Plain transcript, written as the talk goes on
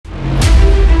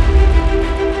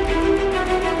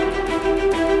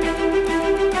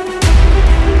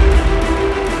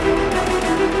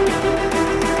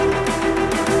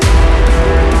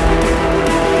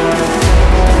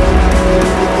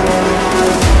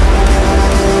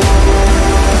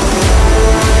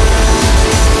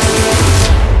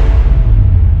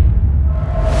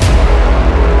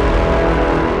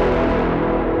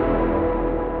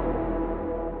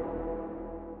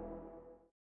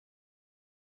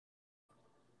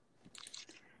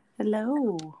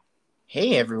Hello.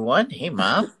 Hey everyone. Hey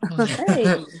Mom.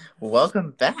 Hey, Welcome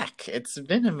back. It's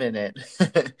been a minute.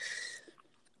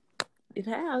 it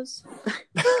has.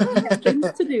 We have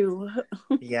things to do.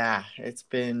 Yeah, it's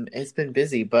been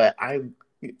busy, but I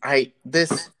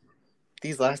this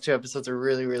these last two episodes are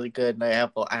really good, and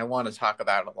I want to talk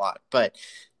about it a lot. But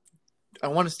I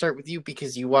want to start with you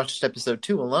because you watched episode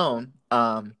 2 alone.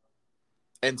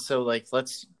 And so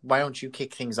let's why don't you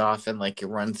kick things off and you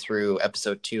run through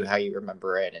episode 2, how you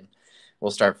remember it, and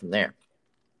we'll start from there.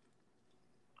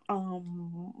 I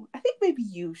think maybe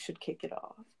you should kick it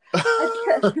off.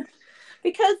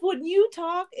 Because when you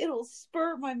talk, it'll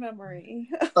spur my memory.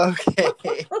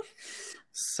 Okay.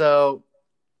 So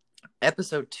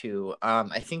episode 2,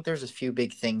 I think there's a few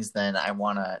big things then I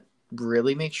want to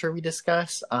really make sure we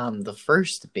discuss. The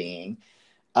first being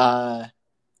uh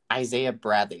Isaiah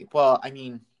Bradley. Well, I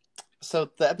mean, so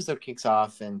the episode kicks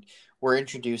off and we're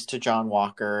introduced to John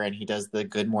Walker, and he does the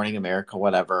Good Morning America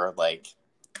whatever,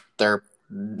 their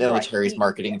military's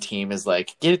marketing team is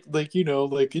get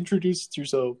introduce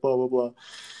yourself, blah blah blah.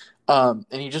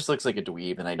 And he just looks like a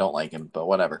dweeb, and I don't like him, but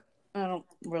whatever. I don't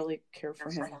really care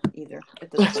for him either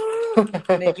at this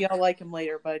point. Maybe I'll like him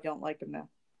later, but I don't like him now.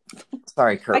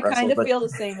 Sorry, Kurt Russell. I kind of feel the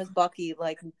same as Bucky.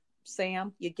 Like,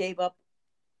 Sam, you gave up.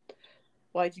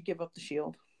 Why'd you give up the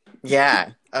shield? Yeah,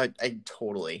 I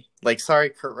totally sorry,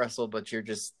 Kurt Russell, but your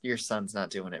son's not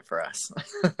doing it for us.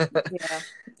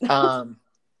 Yeah.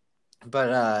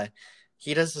 But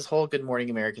he does this whole Good Morning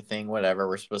America thing, whatever.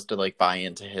 We're supposed to buy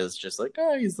into his he's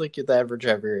the average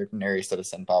ordinary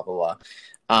citizen, blah blah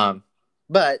blah.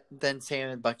 But then Sam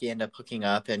and Bucky end up hooking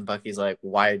up, and Bucky's like,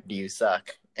 "Why do you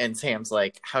suck?" And Sam's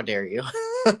like, "How dare you?"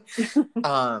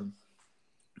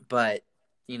 But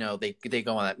they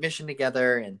go on that mission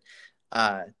together, and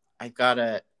I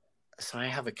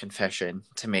have a confession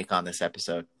to make on this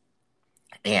episode,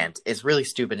 and it's really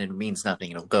stupid and it means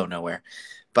nothing. It'll go nowhere.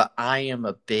 But I am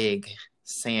a big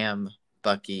Sam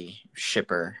Bucky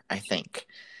shipper, I think.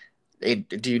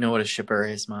 Do you know what a shipper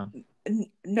is, Mom?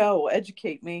 No,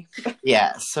 educate me.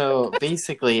 Yeah, so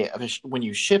basically, when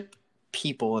you ship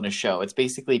people in a show, it's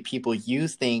basically people you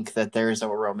think that there's a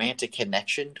romantic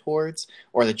connection towards,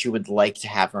 or that you would like to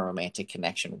have a romantic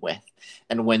connection with.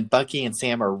 And when Bucky and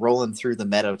Sam are rolling through the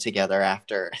meadow together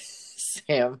after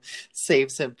Sam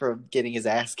saves him from getting his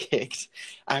ass kicked,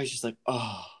 I was just like,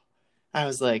 oh. I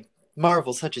was like,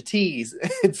 Marvel's such a tease.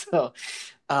 And so,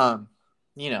 that's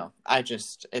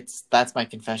my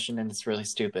confession, and it's really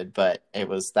stupid, but that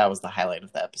was the highlight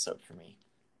of the episode for me.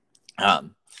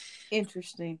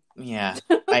 Interesting. Yeah,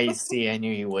 I see. I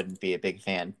knew you wouldn't be a big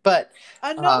fan, but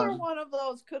another one of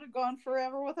those could have gone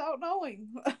forever without knowing.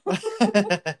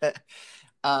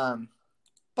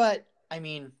 But I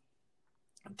mean,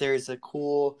 there's a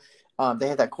cool. They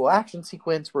had that cool action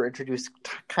sequence. We're introduced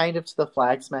kind of to the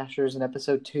Flag Smashers in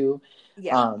episode 2,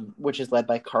 which is led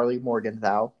by Carly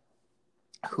Morgenthau,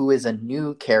 who is a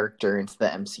new character into the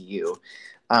MCU.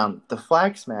 The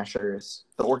Flag Smashers,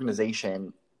 the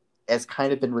organization, has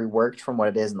kind of been reworked from what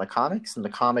it is in the comics. In the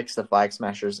comics, the Flag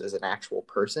Smashers is an actual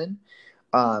person.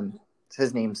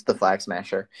 His name's the Flag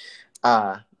Smasher.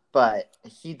 But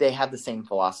they have the same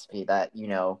philosophy that,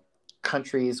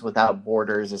 countries without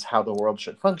borders is how the world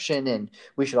should function, and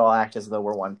we should all act as though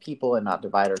we're one people and not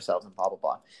divide ourselves and blah blah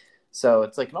blah. So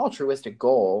it's an altruistic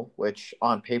goal, which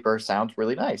on paper sounds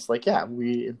really nice.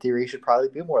 We in theory should probably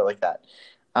be more like that.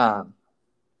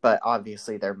 But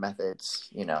obviously their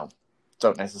methods,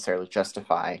 don't necessarily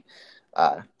justify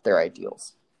their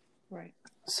ideals. Right.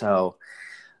 So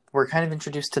we're kind of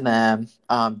introduced to them.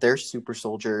 They're super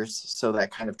soldiers, so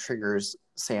that kind of triggers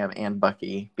Sam and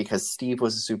Bucky, because Steve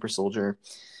was a super soldier.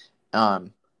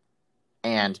 And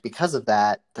because of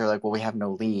that, they're like, well, we have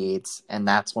no leads. And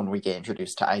that's when we get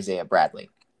introduced to Isaiah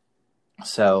Bradley.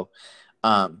 So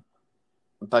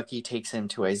Bucky takes him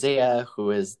to Isaiah, who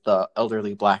is the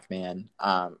elderly black man.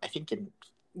 I think in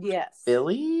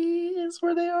Philly is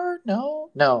where they are? No.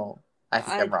 I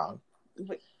think I'm wrong.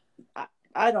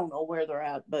 I don't know where they're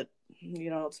at, but,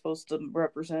 it's supposed to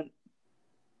represent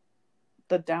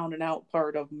the down and out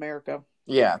part of America.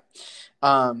 Yeah.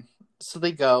 So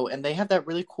they go, and they have that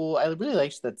really cool, I really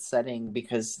liked that setting,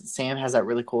 because Sam has that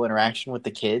really cool interaction with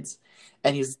the kids,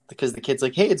 and because the kid's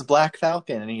like, hey, it's Black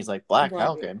Falcon, and he's like, Black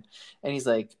Falcon? And he's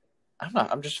like,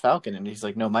 I'm just Falcon. And he's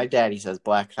like, no, my daddy says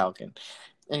Black Falcon.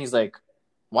 And he's like,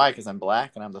 why? Because I'm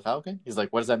black and I'm the Falcon? He's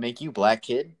like, what does that make you, black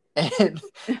kid? And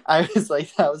I was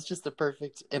like, that was just a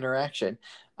perfect interaction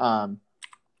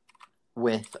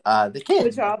with the kids.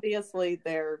 Which obviously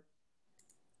they're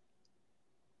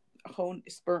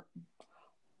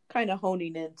kind of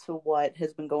honing into what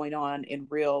has been going on in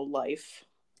real life.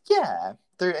 Yeah,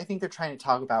 I think they're trying to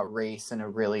talk about race in a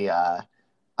really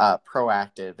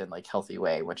proactive and like healthy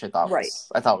way, which Right.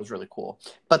 I thought was really cool.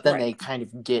 But then Right. they kind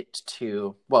of get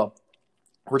to, well,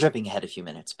 we're jumping ahead a few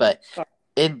minutes, but Sorry.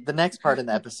 in the next part of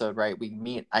the episode, right, we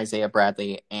meet Isaiah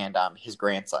Bradley and his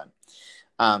grandson.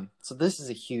 So this is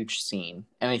a huge scene,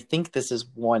 and I think this is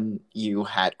one you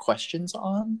had questions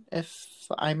on, if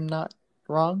I'm not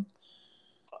wrong.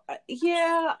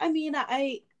 Yeah, I mean,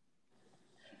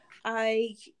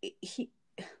 he,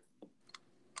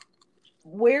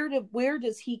 where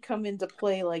does he come into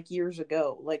play like years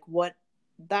ago? Like what?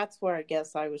 That's where I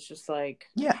guess I was just like,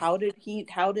 Yeah. how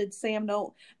did Sam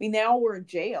know? I mean, they all were in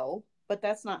jail, but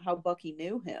that's not how Bucky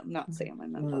knew him. Not Sam, I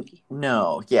meant Bucky.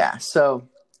 No, yeah. So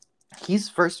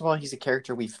first of all, he's a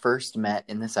character we first met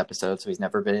in this episode, so he's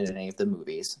never been in any of the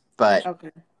movies. But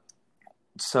okay.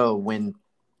 So when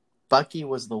Bucky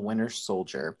was the Winter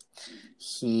Soldier,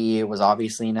 he was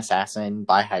obviously an assassin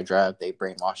by Hydra. They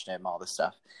brainwashed him, all this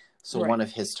stuff. So one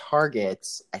of his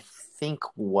targets, I think,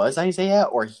 was Isaiah,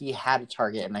 or he had a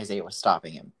target and Isaiah was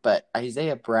stopping him. But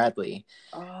Isaiah Bradley,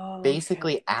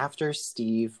 basically after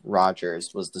Steve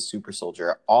Rogers was the super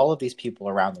soldier, all of these people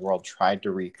around the world tried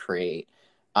to recreate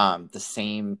the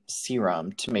same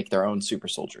serum to make their own super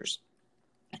soldiers.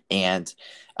 And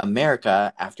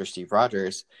America, after Steve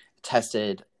Rogers,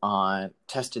 tested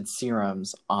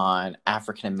serums on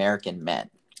African American men.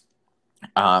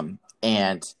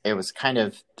 And it was kind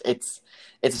of it's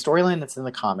a storyline that's in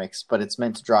the comics, but it's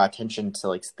meant to draw attention to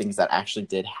like things that actually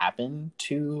did happen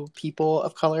to people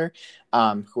of color,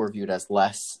 who were viewed as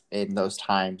less in those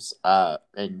times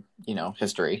in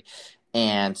history,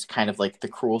 and kind of like the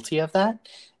cruelty of that.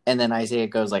 And then Isaiah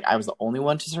goes like, I was the only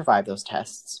one to survive those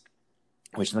tests,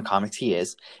 which in the comics he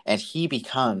is, and he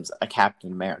becomes a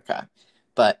Captain America.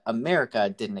 But America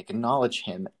didn't acknowledge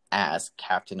him as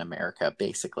Captain America,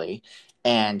 basically.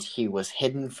 And he was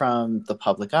hidden from the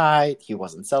public eye. He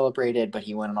wasn't celebrated, but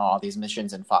he went on all these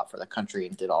missions and fought for the country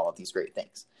and did all of these great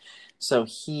things. So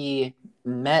he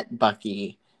met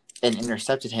Bucky and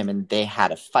intercepted him, and they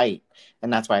had a fight.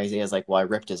 And that's why Isaiah's like, well, I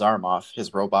ripped his arm off,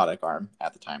 his robotic arm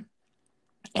at the time.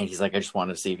 And he's like, I just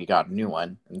wanted to see if he got a new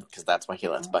one, because that's why he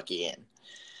lets Bucky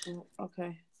in.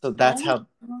 Okay. So that's how.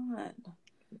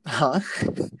 Huh?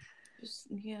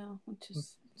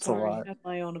 Just sorry, I have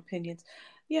my own opinions.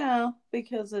 Yeah,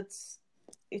 because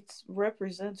it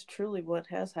represents truly what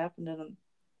has happened in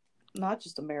not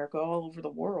just America, all over the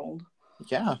world.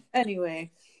 Yeah.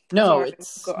 Anyway. No,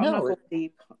 sorry, I'm not going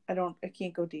deep. I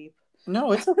can't go deep.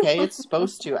 No, it's okay. It's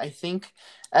supposed to. I think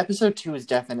episode 2 is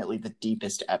definitely the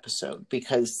deepest episode,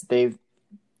 because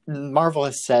Marvel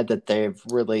has said that they're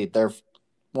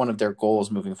one of their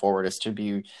goals moving forward is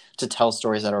to tell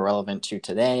stories that are relevant to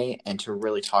today, and to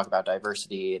really talk about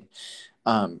diversity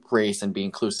and race and be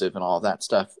inclusive and all of that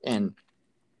stuff. And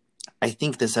I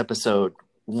think this episode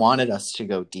wanted us to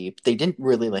go deep. They didn't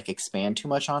really like expand too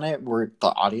much on it, where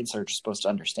the audience are just supposed to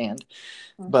understand.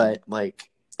 Mm-hmm. But like,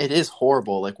 it is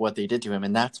horrible, like what they did to him,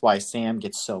 and that's why Sam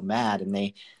gets so mad, and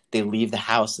they leave the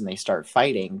house and they start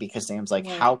fighting, because Sam's like,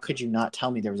 how could you not tell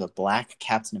me there was a black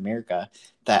Captain America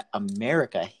that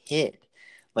America hid?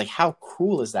 Like, how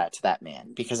cruel is that to that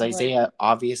man? Because Isaiah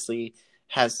obviously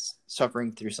has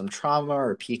suffering through some trauma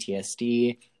or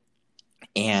PTSD.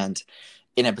 And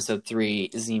in episode 3,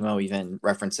 Zemo even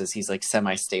references he's like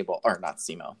semi-stable, or not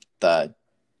Zemo, the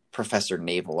Professor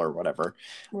Naval or whatever,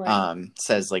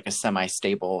 says like a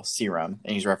semi-stable serum,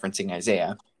 and he's referencing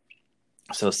Isaiah.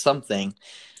 So something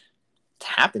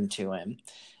happened to him,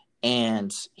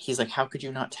 and he's like, how could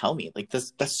you not tell me? Like,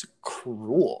 that's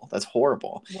cruel, that's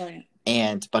horrible.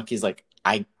 And Bucky's like,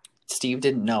 Steve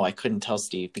didn't know. I couldn't tell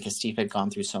Steve because Steve had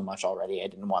gone through so much already. I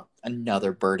didn't want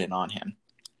another burden on him.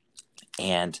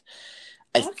 And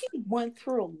Bucky went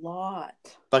through a lot.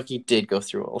 Bucky did go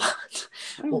through a lot.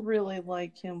 I really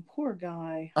like him. Poor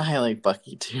guy. I like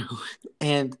Bucky too.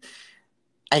 And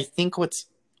I think what's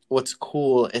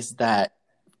cool is that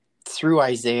through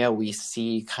Isaiah, we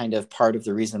see kind of part of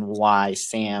the reason why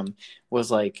Sam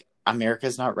was like,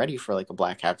 America's not ready for like a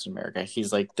black Captain America.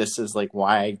 He's like, this is like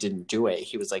why I didn't do it.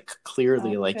 He was like,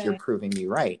 clearly, like, you're proving me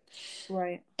right.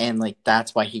 Right. And like,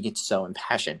 that's why he gets so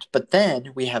impassioned. But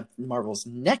then we have Marvel's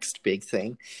next big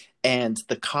thing, and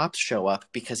the cops show up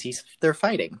because they're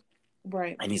fighting.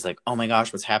 Right. And he's like, oh my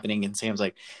gosh, what's happening? And Sam's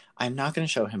like, I'm not going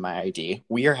to show him my ID.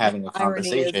 We are having a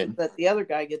conversation. Irony is that the other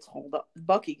guy gets hauled up.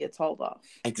 Bucky gets hauled off.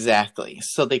 Exactly.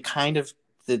 So they kind of,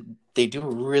 they do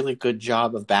a really good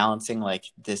job of balancing, like,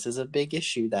 this is a big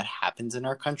issue that happens in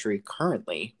our country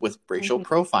currently with racial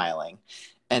profiling.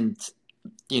 And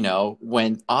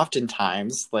when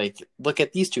oftentimes, like, look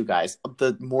at these two guys.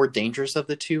 The more dangerous of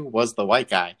the two was the white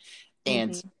guy.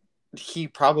 And Mm-hmm. he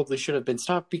probably should have been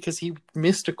stopped because he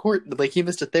missed he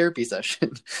missed a therapy session.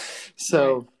 Right.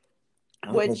 So,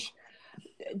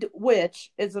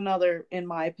 Which is another, in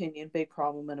my opinion, big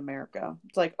problem in America.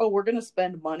 It's like, oh, we're going to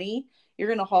spend money. You're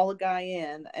going to haul a guy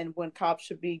in, and when cops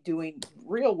should be doing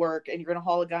real work, and you're going to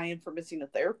haul a guy in for missing a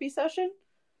therapy session.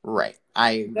 right.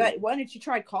 I agree. Why didn't you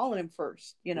try calling him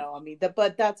first? I mean,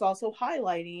 but that's also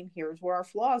highlighting here's where our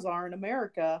flaws are in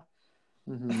America.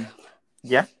 Mm-hmm.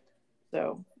 Yeah.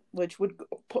 So, which would,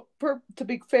 to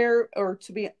be fair, or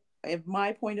to be, in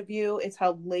my point of view, it's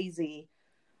how lazy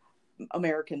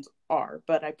Americans are.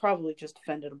 But I probably just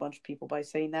offended a bunch of people by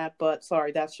saying that. But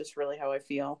sorry, that's just really how I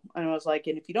feel. And I was like,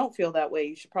 and if you don't feel that way,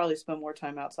 you should probably spend more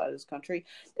time outside of this country.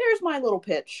 There's my little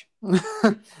pitch.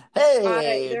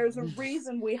 Hey, there's a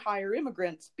reason we hire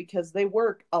immigrants, because they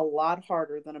work a lot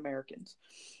harder than Americans.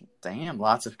 damn!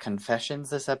 Lots of confessions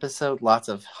this episode. Lots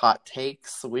of hot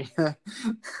takes.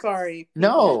 Sorry,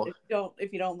 no.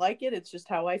 If you don't like it, it's just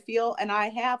how I feel. And I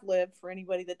have lived, for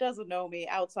anybody that doesn't know me,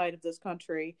 outside of this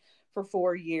country for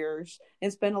 4 years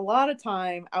and spent a lot of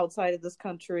time outside of this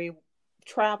country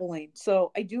traveling.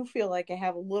 So I do feel like I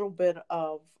have a little bit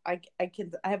of, I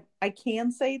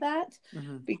can say that,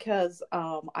 mm-hmm. because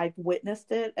I've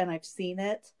witnessed it and I've seen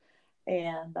it,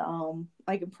 and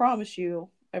I can promise you,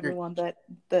 everyone,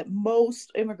 that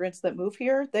most immigrants that move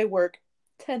here, they work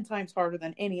 10 times harder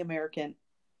than any American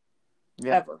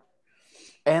ever.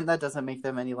 And that doesn't make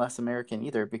them any less American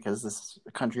either, because this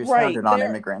country is right. founded on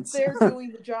immigrants. They're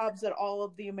doing the jobs that all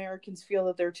of the Americans feel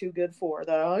that they're too good for.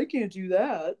 That I can't do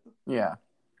that. Yeah.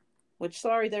 Which,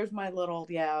 sorry, there's my little,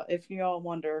 if you all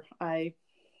wonder, I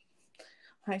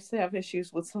have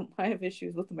issues with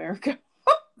America.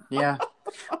 Yeah.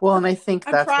 Well, and I think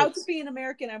I'm proud to be an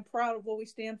American. I'm proud of what we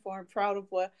stand for. I'm proud of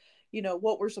what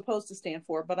we're supposed to stand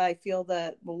for. But I feel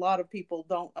that a lot of people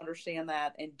don't understand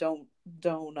that, and don't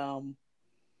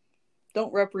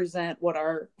represent what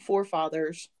our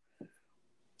forefathers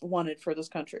wanted for this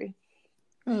country.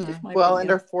 Well, and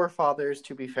our forefathers,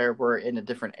 to be fair, were in a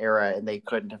different era, and they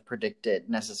couldn't have predicted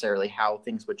necessarily how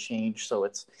things would change. So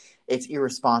it's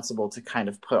irresponsible to kind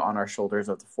of put on our shoulders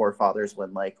of the forefathers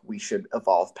when, like, we should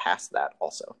evolve past that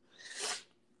also.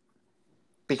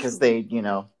 Because they,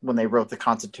 when they wrote the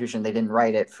Constitution, they didn't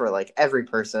write it for, like, every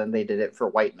person. They did it for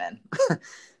white men.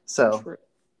 So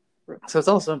it's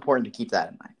also important to keep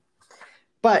that in mind.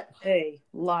 But a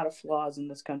lot of flaws in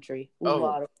this country. A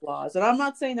lot of flaws. And I'm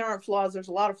not saying there aren't flaws. There's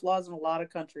a lot of flaws in a lot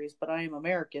of countries, but I am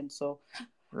American, so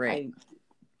right.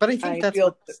 But I think that's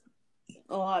feel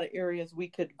a lot of areas we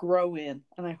could grow in,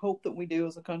 and I hope that we do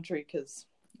as a country, because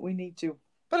we need to.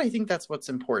 But I think that's what's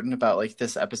important about, like,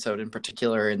 this episode in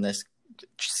particular in this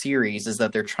series, is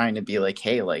that they're trying to be like,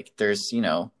 hey, like, there's,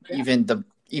 even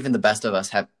the best of us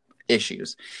have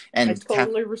issues, and I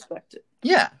totally respect it.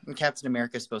 Yeah, and Captain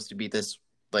America is supposed to be this,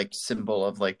 like, symbol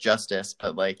of, like, justice,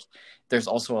 but, like, there's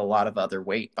also a lot of other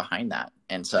weight behind that.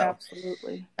 And so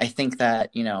absolutely, I think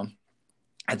that,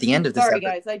 at the end of this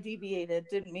guys, I deviated,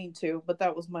 didn't mean to, but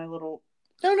that was my little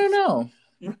no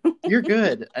you're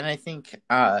good. And I think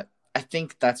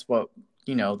that's what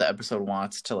the episode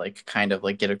wants to, like, kind of,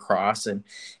 like, get across. And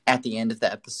at the end of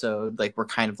the episode, like, we're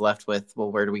kind of left with,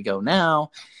 well, where do we go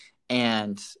now?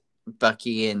 And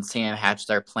Bucky and Sam hatched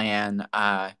their plan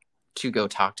to go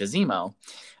talk to Zemo.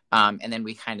 And then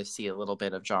we kind of see a little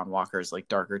bit of John Walker's, like,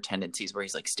 darker tendencies, where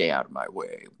he's like, stay out of my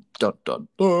way. Dun, dun,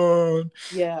 dun.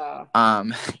 Yeah.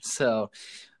 So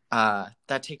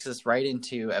that takes us right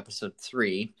into episode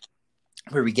 3,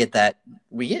 where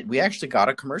we actually got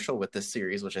a commercial with this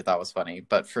series, which I thought was funny,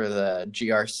 but for the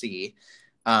GRC.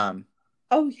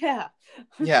 Oh yeah.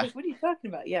 Yeah. What are you talking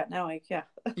about? Yeah, now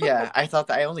yeah, I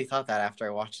only thought that after I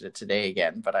watched it today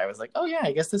again, but I was like, oh yeah,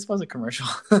 I guess this was a commercial.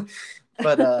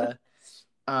 But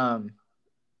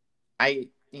I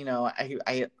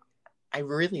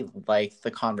really like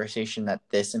the conversation that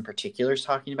this in particular is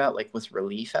talking about, like, with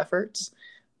relief efforts,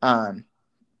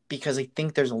 because I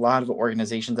think there's a lot of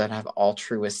organizations that have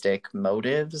altruistic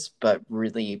motives, but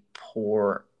really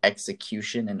poor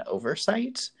execution and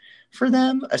oversight for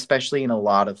them, especially in a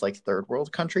lot of, like, third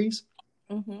world countries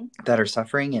that are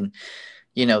suffering. And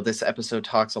this episode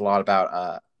talks a lot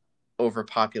about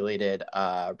overpopulated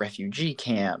refugee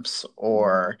camps,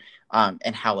 or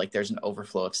and how, like, there's an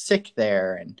overflow of sick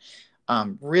there, and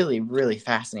really, really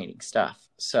fascinating stuff.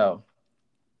 So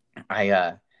we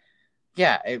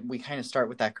kind of start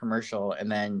with that commercial,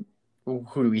 and then who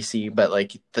do we see but,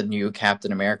 like, the new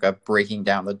Captain America breaking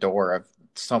down the door of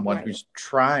someone who's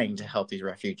trying to help these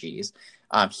refugees.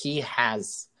 He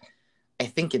has I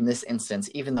think in this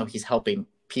instance, even though he's helping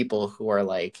people who are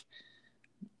like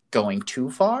going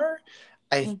too far,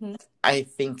 I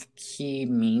think he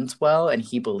means well, and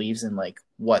he believes in like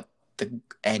what the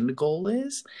end goal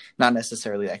is, not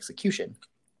necessarily the execution.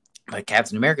 Like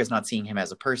Captain America is not seeing him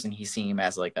as a person; he's seeing him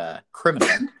as like a criminal.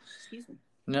 Excuse me.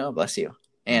 No, bless you.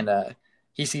 And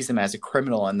he sees him as a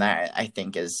criminal, and that I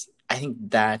think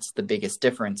that's the biggest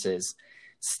difference. Is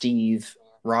Steve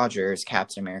Rogers,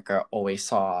 Captain America, always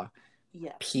saw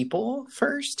people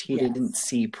first. He didn't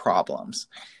see problems,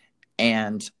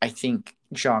 and I think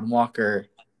John Walker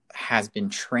has been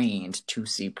trained to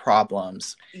see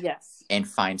problems, and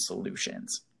find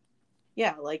solutions.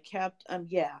 Yeah, like yes,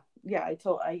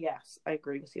 I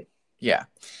agree with you. Yeah.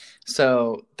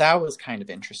 So that was kind of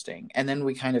interesting. And then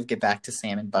we kind of get back to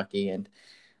Sam and Bucky, and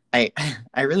I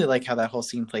really like how that whole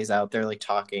scene plays out. They're like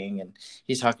talking, and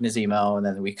he's talking to Zemo, and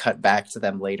then we cut back to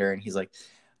them later, and he's like,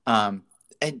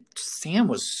 and Sam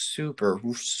was super,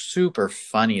 super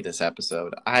funny this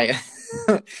episode.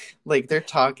 Like they're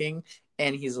talking,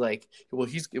 and he's like, well,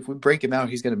 if we break him out,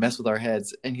 he's going to mess with our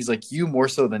heads. And he's like, you more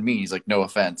so than me. He's like, no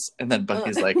offense. And then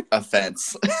Bucky's like,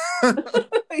 offense.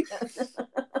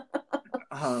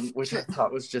 Which I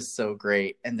thought was just so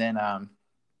great. And then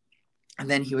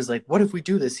he was like, what if we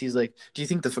do this? He's like, do you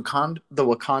think the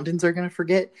Wakandans are going to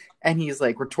forget? And he's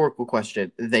like, rhetorical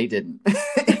question. They didn't.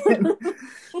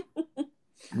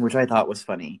 Which I thought was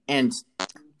funny. And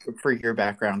for your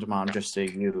background, Mom, just so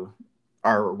you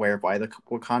are aware of why the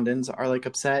Wakandans are like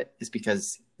upset, is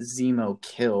because Zemo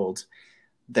killed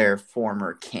their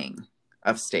former king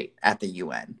of state at the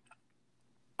UN.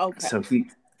 Okay. So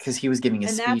because he was giving a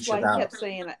speech that's why about... he kept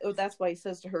saying, that's why he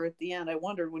says to her at the end, I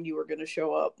wondered when you were going to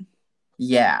show up.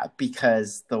 Yeah,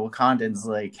 because the Wakandans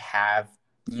like have,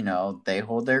 they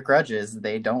hold their grudges,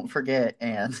 they don't forget,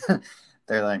 and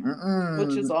they're like,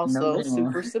 which is also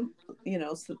super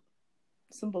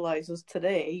symbolizes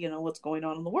today, what's going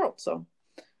on in the world. So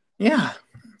yeah,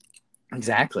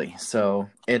 exactly. So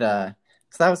so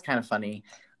that was kind of funny.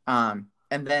 And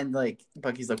then like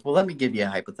Bucky's like, well, let me give you a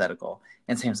hypothetical,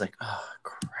 and Sam's like, oh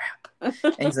crap.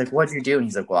 And he's like, what'd you do? And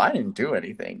he's like, well, I didn't do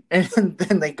anything. And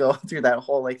then they go through that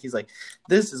whole, like, he's like,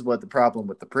 this is what the problem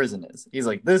with the prison is. He's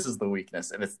like, this is the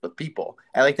weakness, and it's the people.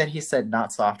 I like that he said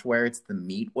not software, it's the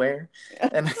meatware.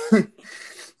 And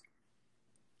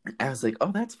I was like,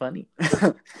 oh, that's funny.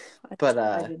 But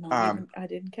I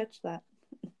didn't catch that.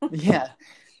 Yeah.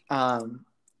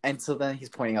 And so then he's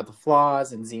pointing out the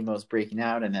flaws, and Zemo's breaking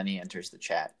out, and then he enters the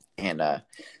chat. And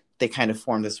they kind of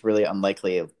form this really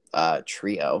unlikely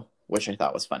trio, which I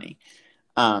thought was funny.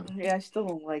 Yeah, I still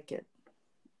don't like it.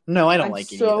 No, I don't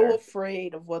like it either. I'm so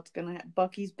afraid of what's going to happen.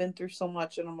 Bucky's been through so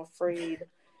much, and I'm afraid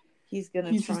he's going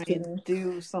to try and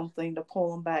do something to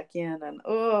pull him back in. And,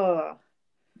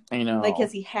 I know. Like,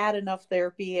 has he had enough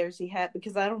therapy?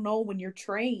 Because I don't know when you're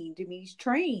trained. I mean, he's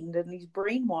trained, and he's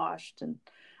brainwashed, and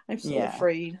I'm so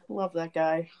afraid. Love that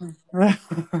guy.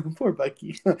 Poor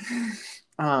Bucky.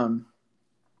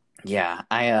 Yeah,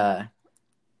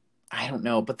 I don't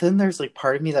know, but then there's like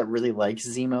part of me that really likes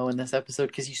Zemo in this episode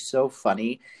because he's so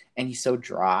funny and he's so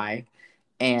dry,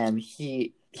 and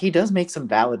he does make some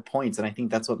valid points, and I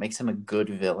think that's what makes him a good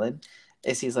villain.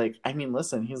 Is he's like, I mean,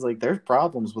 listen, he's like, there's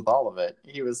problems with all of it.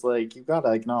 He was like, you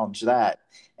gotta acknowledge that,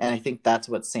 and I think that's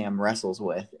what Sam wrestles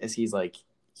with. Is he's like,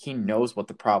 he knows what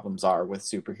the problems are with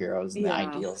superheroes and the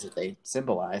ideals that they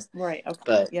symbolize. Right. Okay.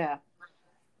 But yeah.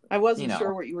 I wasn't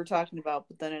sure what you were talking about,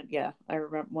 but then I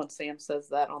remember once Sam says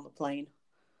that on the plane.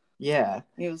 Yeah.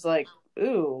 He was like,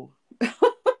 ooh.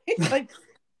 He's like,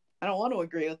 I don't want to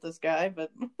agree with this guy, but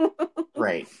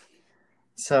right.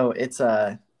 So it's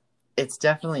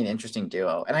definitely an interesting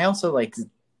duo. And I also like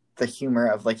the humor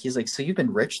of like, he's like, so you've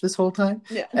been rich this whole time?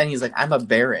 Yeah. And he's like, I'm a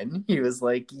baron. He was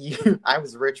like, I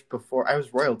was rich before, I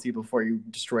was royalty before you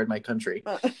destroyed my country.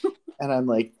 And I'm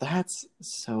like, that's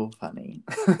so funny.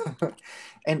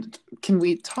 And can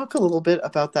we talk a little bit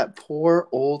about that poor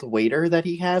old waiter that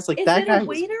he has? Like, is that it guy a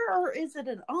waiter or is it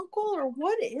an uncle or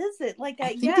what is it? Like,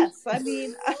 I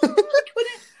mean,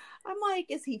 I'm like,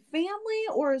 is he family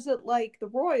or is it like the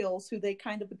royals who they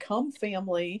kind of become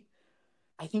family?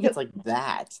 I think it's like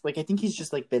that. Like, I think he's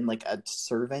just like been like a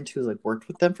servant who's like worked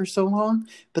with them for so long.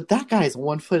 But that guy's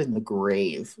 1 foot in the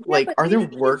grave. Yeah, like, are there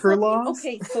worker laws?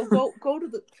 Okay, so go to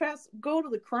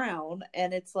the Crown,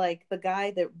 and it's like the guy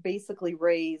that basically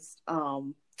raised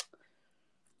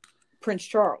Prince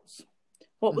Charles.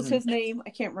 What was his name? I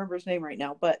can't remember his name right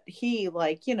now. But he,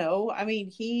 like, I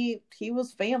mean, he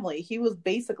was family. He was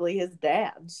basically his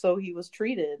dad, so he was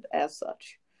treated as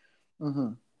such.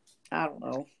 Mm-hmm. I don't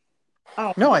know.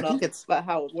 I think it's about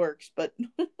how it works, but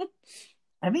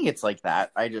I think it's like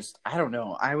that. I don't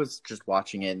know. I was just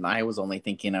watching it and I was only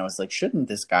thinking, I was like, shouldn't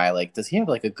this guy, like, does he have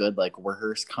like a good, like,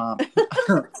 rehearse comp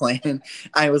plan?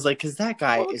 I was like, because that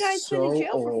guy Well, the is guy's been in so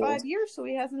jail for old. 5 years, so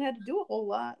he hasn't had to do a whole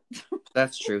lot.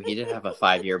 That's true. He did have a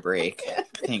 5-year break.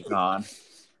 Thank God.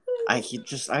 I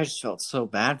just felt so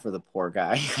bad for the poor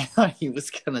guy. I thought he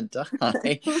was gonna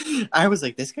die. I was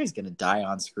like, this guy's gonna die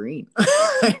on screen.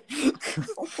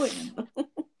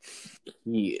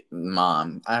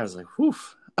 Mom, I was like, whew.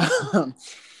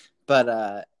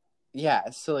 But yeah,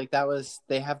 so like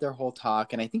they have their whole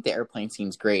talk, and I think the airplane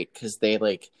scene's great because they're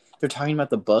talking about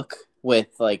the book with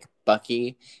like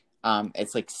Bucky.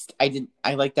 It's like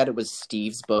I like that it was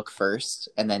Steve's book first,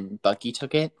 and then Bucky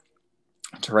took it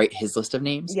to write his list of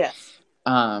names. Yes.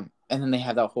 And then they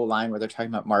have that whole line where they're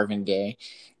talking about Marvin Gaye,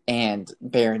 and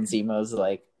Baron Zemo's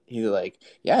like, he's like,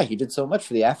 yeah, he did so much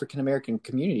for the African American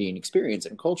community and experience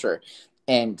and culture.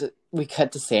 And we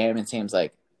cut to Sam, and Sam's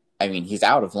like, I mean, he's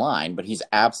out of line, but he's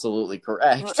absolutely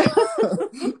correct.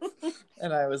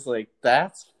 And I was like,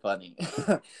 that's funny.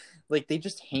 Like, they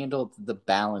just handled the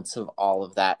balance of all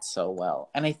of that so well.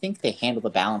 And I think they handled the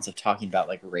balance of talking about,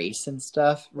 like, race and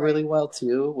stuff really well,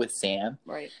 too, with Sam.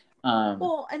 Right.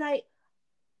 Well, and I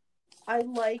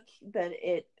like that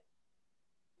it...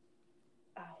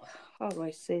 Oh, how do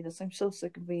I say this? I'm so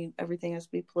sick of everything has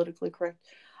to be politically correct.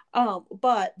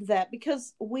 But that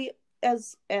because we,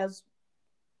 as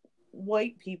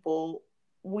white people,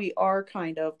 we are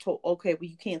kind of told, okay, well,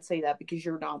 you can't say that because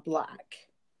you're not black.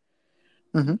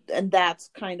 Mm-hmm. And that's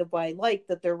kind of why I like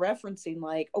that they're referencing,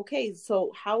 like, okay,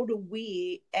 so how do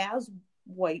we as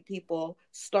white people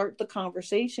start the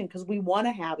conversation? Because we want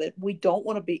to have it. We don't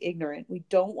want to be ignorant. We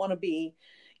don't want to be,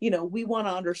 we want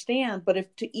to understand. But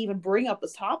if to even bring up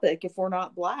this topic, if we're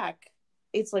not black,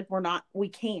 it's like we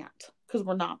can't because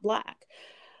we're not black.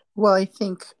 Well, I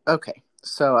think, okay,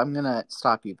 so I'm going to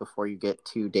stop you before you get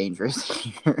too dangerous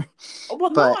here.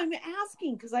 Well, no, I'm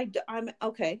asking because I'm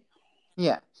okay.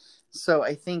 Yeah. So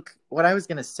I think what I was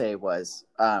going to say was,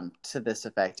 to this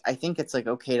effect, I think it's like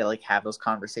okay to like have those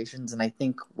conversations. And I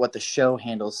think what the show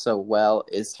handles so well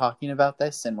is talking about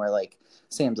this, and where like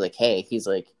Sam's like, hey, he's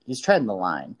treading the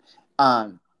line.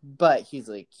 But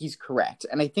he's correct.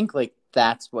 And I think like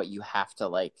that's what you have to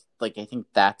like I think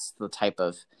that's the type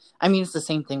of, I mean, it's the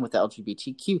same thing with the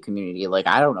LGBTQ community. Like,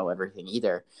 I don't know everything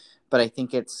either, but I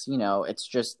think it's, it's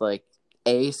just like,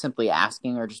 simply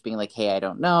asking or just being like, hey, I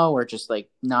don't know, or just like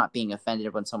not being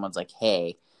offended when someone's like,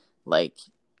 hey, like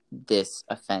this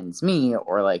offends me,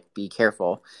 or like be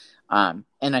careful. And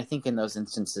I think in those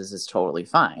instances is totally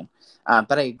fine.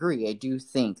 But I agree. I do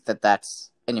think that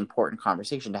that's an important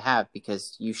conversation to have,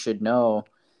 because you should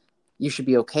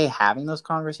be okay having those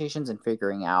conversations and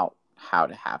figuring out how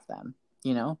to have them,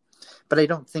 But I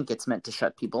don't think it's meant to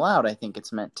shut people out. I think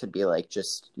it's meant to be like,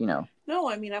 just, No,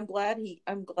 I mean, I'm glad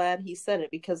he said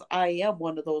it, because I am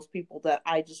one of those people that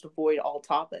I just avoid all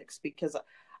topics, because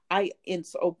I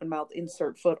open mouth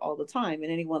insert foot all the time,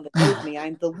 and anyone that knows me,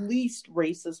 I'm the least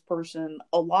racist person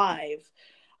alive.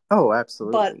 Oh,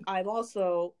 absolutely. But I'm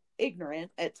also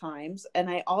ignorant at times, and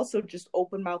I also just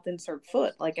open mouth insert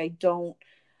foot. Like,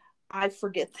 I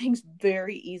forget things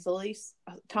very easily.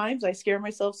 Times I scare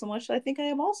myself so much that I think I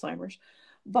have Alzheimer's.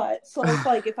 But so it's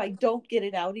like, if I don't get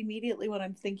it out immediately when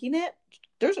I'm thinking it,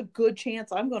 there's a good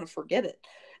chance I'm going to forget it.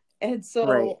 And so,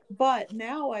 right. But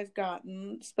now I've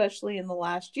gotten, especially in the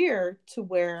last year, to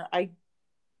where I'm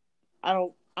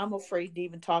afraid to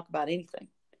even talk about anything.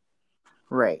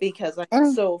 Right. Because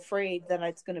I'm so afraid that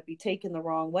it's going to be taken the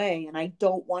wrong way, and I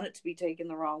don't want it to be taken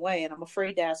the wrong way. And I'm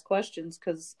afraid to ask questions,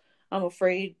 because I'm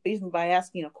afraid, even by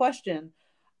asking a question,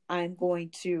 I'm going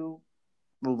to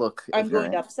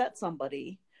upset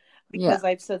somebody because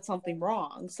I've said something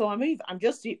wrong. So I'm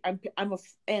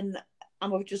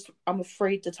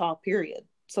afraid to talk, period.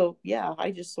 So yeah,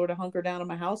 I just sort of hunker down in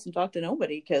my house and talk to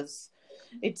nobody, because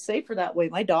it's safer that way.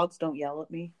 My dogs don't yell at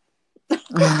me.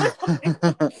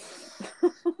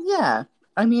 Yeah,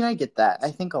 I mean, I get that.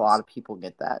 I think a lot of people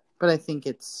get that, but I think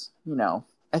it's,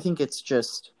 I think it's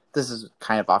just, this is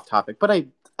kind of off topic, but I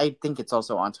think it's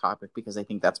also on topic, because I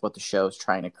think that's what the show's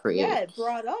trying to create. Yeah, it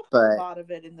brought up a lot of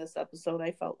it in this episode.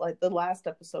 I felt like the last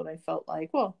episode,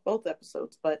 well, both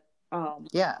episodes, but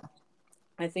yeah,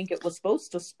 I think it was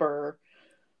supposed to spur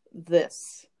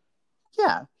this.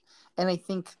 Yeah, and I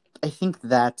think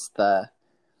that's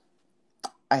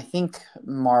I think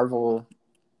Marvel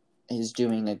is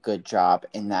doing a good job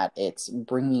in that it's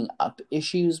bringing up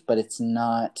issues, but it's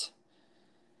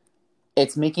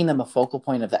making them a focal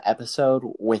point of the episode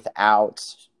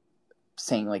without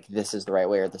saying like, this is the right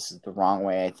way or this is the wrong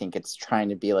way. I think it's trying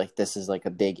to be like, this is like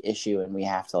a big issue and we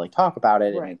have to like talk about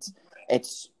it. Right. And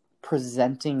it's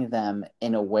presenting them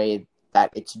in a way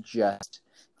that it's just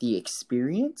the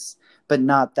experience, but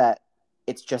not that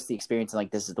it's just the experience and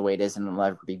like this is the way it is and it'll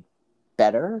never be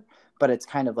better. But it's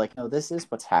kind of like, no, this is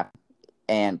what's happening,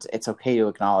 and it's okay to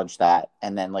acknowledge that,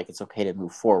 and then like it's okay to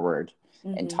move forward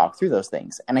and talk through those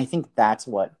things. And I think that's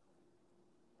what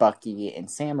Bucky and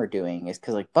Sam are doing, is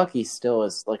because like Bucky still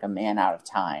is like a man out of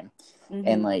time.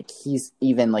 And like he's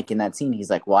even like in that scene he's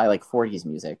like, well, I like 40s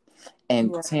music,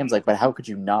 and Sam's like, but how could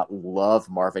you not love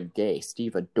Marvin Gaye?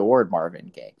 Steve adored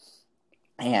Marvin Gaye.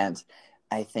 And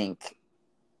I think,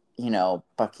 you know,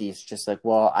 Bucky's just like,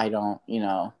 well, I don't, you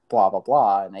know, blah blah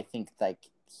blah. And I think like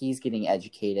he's getting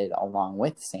educated along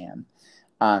with Sam,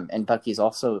 and Bucky's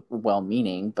also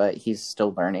well-meaning, but he's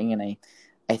still learning. And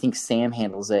I think Sam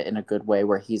handles it in a good way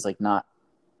where he's like not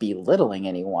belittling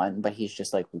anyone, but he's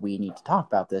just like, we need to talk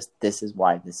about this. This is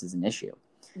why this is an issue.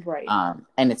 Right.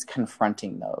 And it's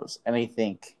confronting those. And I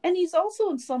think, and he's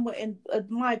also in some way, in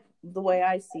the way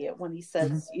I see it, when he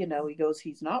says, you know, he goes,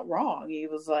 he's not wrong. He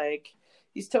was like,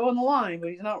 he's toeing the line, but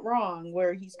he's not wrong,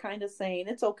 where he's kind of saying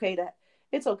it's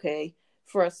okay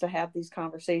for us to have these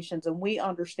conversations. And we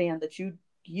understand that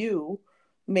you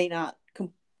may not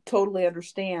totally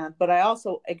understand, but I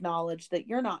also acknowledge that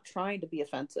you're not trying to be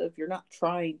offensive. You're not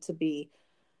trying to be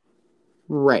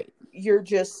right. You're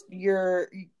just you're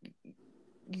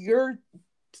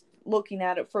looking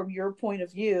at it from your point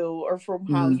of view, or from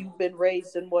how you've been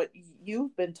raised and what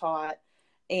you've been taught,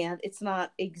 and it's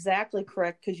not exactly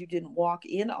correct because you didn't walk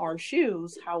in our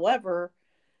shoes. However,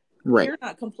 you're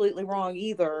not completely wrong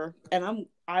either, and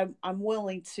I'm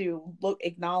willing to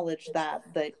acknowledge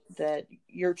that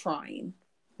you're trying.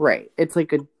 Right. It's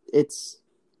like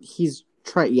he's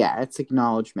trying. Yeah, it's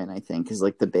acknowledgement, I think, is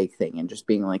like the big thing, and just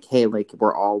being like, hey, like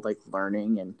we're all like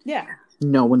learning, and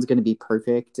no one's going to be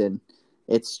perfect, and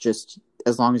it's just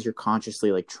as long as you're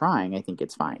consciously like trying, I think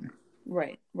it's fine.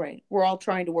 Right. We're all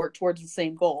trying to work towards the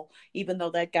same goal, even though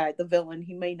that guy, the villain,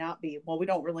 he may not be. Well, we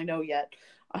don't really know yet.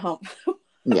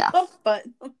 Yeah. But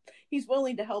he's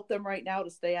willing to help them right now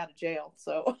to stay out of jail.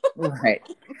 So.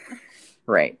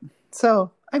 Right.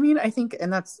 So, I mean, I think,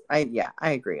 and I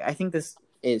agree. I think this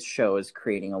show is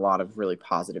creating a lot of really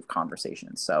positive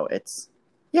conversations. So it's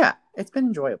been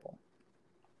enjoyable.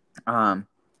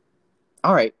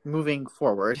 All right, moving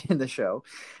forward in the show,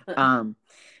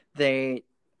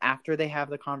 after they have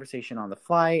the conversation on the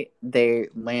flight, they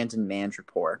land in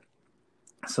Madripoor.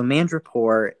 So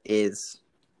Madripoor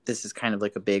this is kind of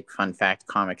like a big fun fact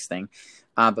comics thing,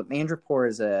 but Madripoor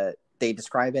is they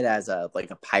describe it as a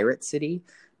pirate city.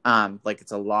 Like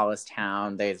it's a lawless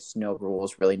town. There's no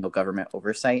rules, really no government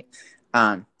oversight.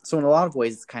 So in a lot of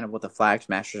ways, it's kind of what the Flag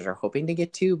Smashers are hoping to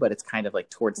get to, but it's kind of like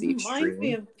towards the extreme. Reminds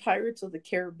me of Pirates of the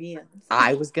Caribbean.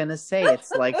 I was gonna say it's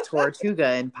like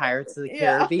Tortuga in Pirates of the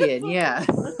Caribbean. Yeah,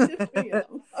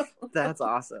 that's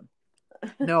awesome.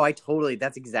 No,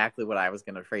 that's exactly what I was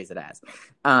gonna phrase it as.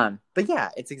 But yeah,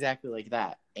 it's exactly like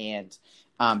that. And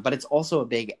but it's also a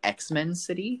big X-Men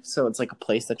city, so it's like a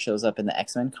place that shows up in the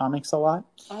X-Men comics a lot.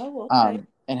 Oh, okay.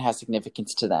 And has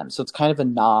significance to them. So it's kind of a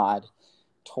nod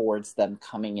towards them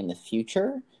coming in the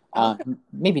future.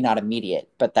 Maybe not immediate,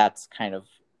 but that's kind of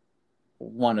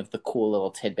one of the cool little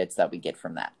tidbits that we get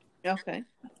from that. Okay.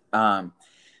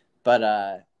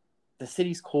 But the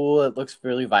city's cool. It looks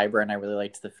really vibrant. I really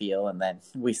liked the feel. And then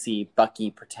we see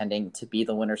Bucky pretending to be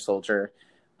the Winter Soldier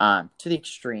to the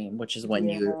extreme, which is when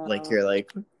you're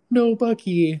like, no,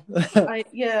 Bucky. Because I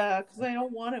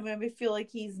don't want him. I feel like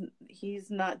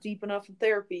he's not deep enough in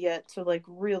therapy yet to like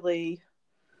really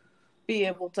be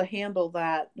able to handle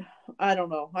that. I don't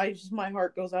know. My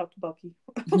heart goes out to Bucky.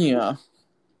 Yeah.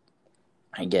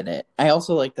 I get it. I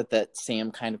also like that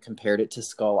Sam kind of compared it to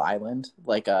Skull Island,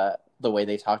 like the way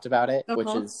they talked about it, which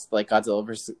is like Godzilla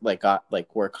versus like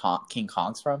where King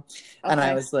Kong's from. Okay. And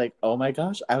I was like, oh my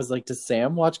gosh. I was like, does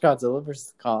Sam watch Godzilla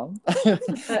versus Kong?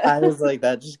 I was like,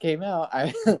 that just came out.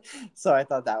 So I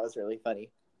thought that was really funny,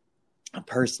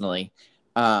 personally.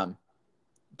 But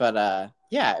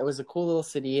yeah, it was a cool little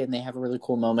city, and they have a really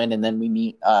cool moment, and then we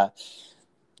meet.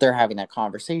 They're having that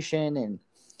conversation,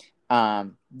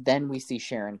 and then we see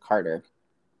Sharon Carter.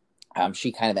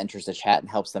 She kind of enters the chat and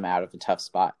helps them out of a tough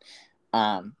spot.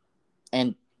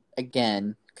 And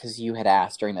again, because you had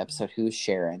asked during the episode, who's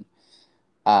Sharon?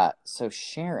 So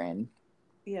Sharon.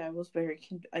 Yeah, I was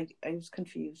I was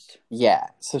confused. Yeah,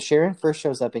 so Sharon first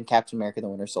shows up in Captain America: The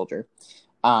Winter Soldier.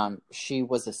 She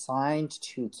was assigned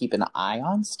to keep an eye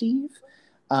on Steve.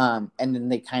 And then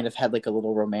they kind of had like a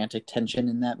little romantic tension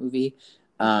in that movie.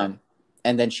 And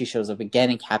then she shows up again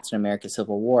in Captain America: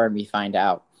 Civil War, and we find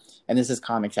out, and this is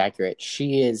comics accurate,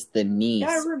 she is the niece.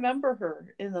 Yeah, I remember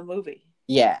her in the movie.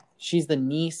 Yeah, she's the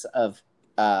niece of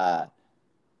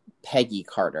Peggy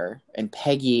Carter, and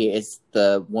Peggy is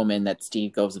the woman that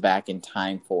Steve goes back in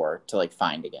time for to like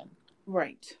find again.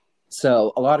 Right.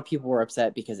 So a lot of people were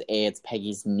upset because A, it's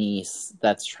Peggy's niece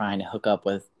that's trying to hook up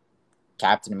with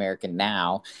Captain America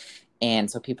now.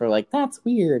 And so people are like, that's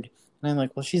weird. And I'm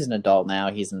like, well, she's an adult now.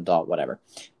 He's an adult, whatever.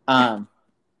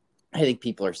 I think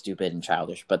people are stupid and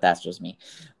childish, but that's just me.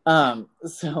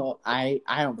 So I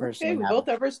don't personally we both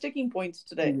have our sticking points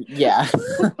today. Yeah.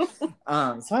 So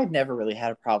I've never really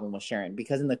had a problem with Sharon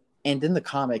because in the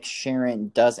comics,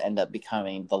 Sharon does end up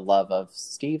becoming the love of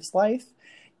Steve's life.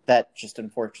 That just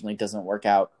unfortunately doesn't work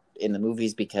out in the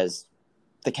movies because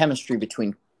the chemistry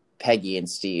between Peggy and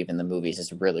Steve in the movies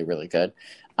is really, really good.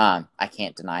 I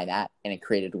can't deny that, and it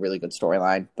created a really good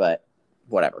storyline, but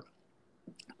whatever.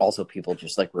 Also, people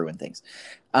just like ruin things.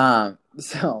 But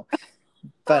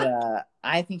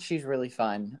I think she's really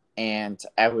fun, and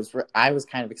I was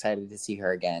kind of excited to see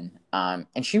her again.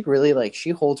 And she really she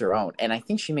holds her own, and I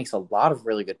think she makes a lot of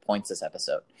really good points this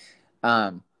episode.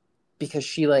 Because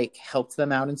she helped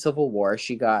them out in Civil War.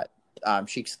 She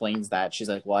explains that she's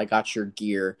like, well, I got your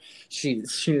gear. She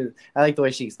I like the way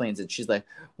she explains it. She's like,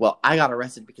 well, I got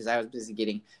arrested because I was busy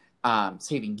getting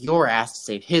saving your ass to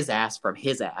save his ass from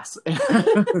his ass.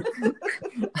 It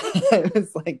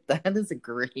was like, that is a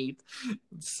great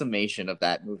summation of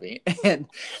that movie. And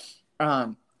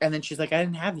then she's like, I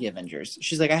didn't have the Avengers.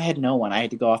 She's like, I had no one. I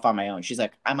had to go off on my own. She's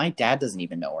like, my dad doesn't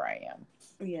even know where I am.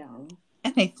 Yeah.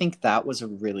 And I think that was a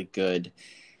really good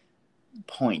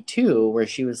point too, where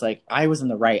she was like, I was in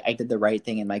the right. I did the right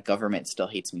thing and my government still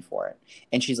hates me for it.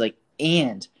 And she's like,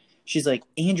 and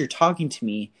you're talking to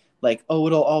me like, oh,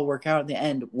 it'll all work out in the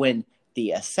end, when the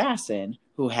assassin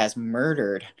who has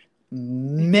murdered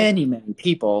many, many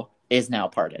people is now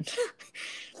pardoned.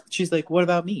 She's like, what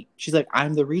about me? She's like,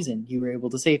 I'm the reason you were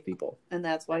able to save people. And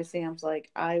that's why Sam's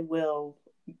like, I will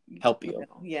help you.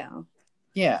 Yeah.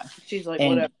 Yeah. She's like,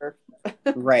 whatever.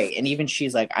 Right. And even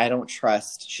she's like, I don't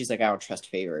trust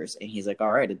favors. And he's like,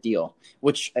 all right, a deal.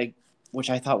 Which I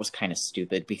thought was kind of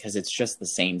stupid because it's just the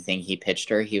same thing he pitched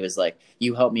her. He was like,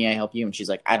 you help me, I help you. And she's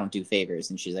like, I don't do favors.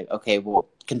 And she's like, okay, well,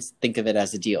 can think of it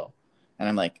as a deal. And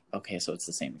I'm like, okay, so it's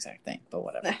the same exact thing, but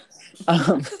whatever.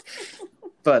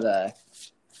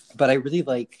 But I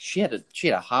really she had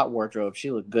a hot wardrobe. She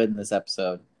looked good in this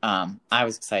episode. I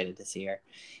was excited to see her.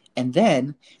 And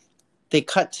then they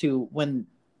cut to when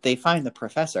they find the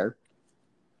professor.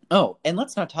 Oh, and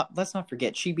let's not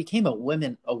forget, she became a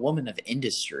woman of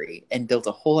industry and built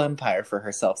a whole empire for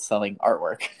herself selling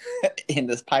artwork in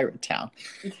this pirate town.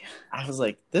 Yeah. I was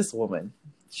like, this woman,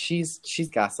 she's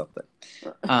got something.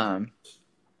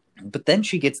 But then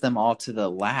she gets them all to the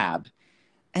lab,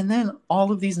 and then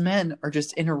all of these men are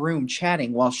just in a room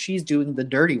chatting while she's doing the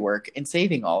dirty work and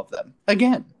saving all of them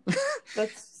again.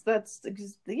 That's us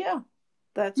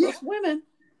women.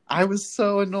 I was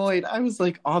so annoyed. I was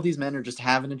like, all these men are just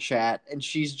having a chat, and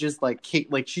she's just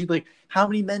she's like, how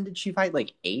many men did she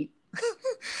fight? 8?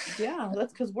 Yeah,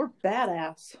 that's because we're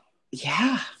badass.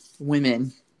 Yeah,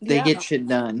 women, they get shit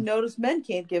done. Notice men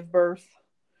can't give birth.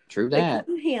 True that.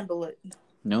 They couldn't handle it.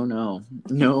 No.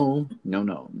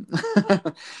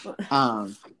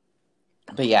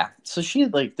 But yeah, so she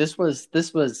this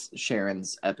was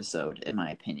Sharon's episode in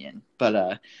my opinion.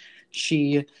 But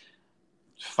she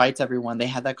fights everyone. They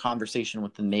had that conversation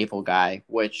with the naval guy,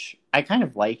 which I kind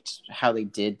of liked how they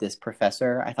did this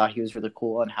professor. I thought he was really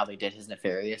cool and how they did his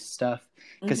nefarious stuff,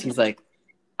 because he's like,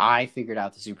 I figured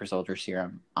out the super soldier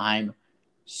serum. I'm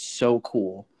so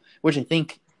cool. Which I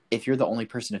think if you're the only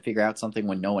person to figure out something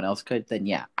when no one else could, then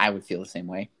yeah, I would feel the same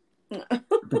way.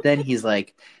 But then he's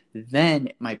like, then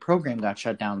my program got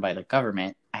shut down by the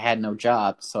government. I had no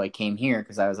job, so I came here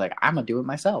because I was like, I'm gonna do it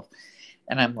myself.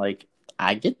 And I'm like,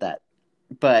 I get that.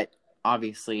 But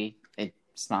obviously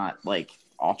it's not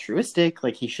altruistic.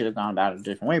 He should have gone about it a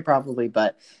different way probably.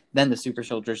 But then the super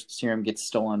soldier serum gets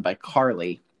stolen by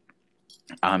Carly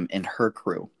and her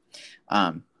crew.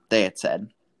 They had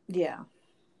said. Yeah.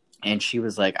 And she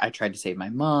was like, I tried to save my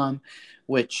mom,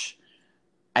 which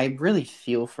I really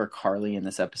feel for Carly in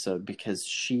this episode because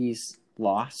she's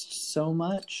lost so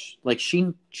much.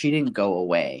 She didn't go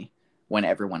away when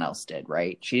everyone else did,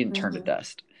 right? She didn't turn to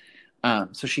dust.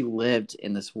 So she lived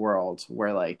in this world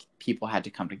where people had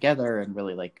to come together and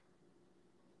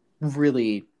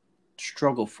really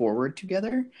struggle forward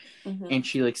together. And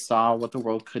she saw what the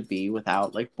world could be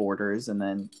without borders, and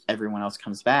then everyone else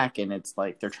comes back and it's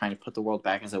they're trying to put the world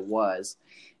back as it was,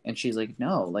 and she's like,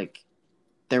 no,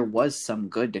 there was some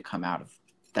good to come out of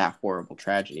that horrible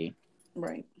tragedy,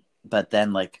 right? But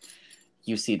then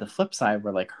you see the flip side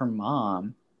where her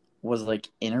mom was like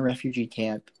in a refugee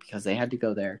camp because they had to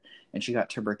go there, and she got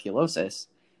tuberculosis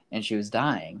and she was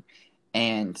dying,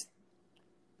 and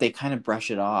they kind of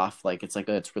brush it off like it's like,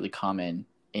 oh, it's really common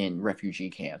in refugee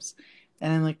camps.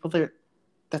 And I'm like, well,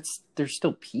 they're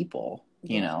still people,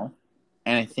 you know?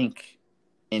 And I think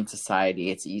in society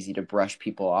it's easy to brush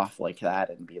people off like that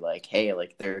and be like, hey,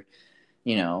 like they're,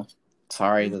 you know,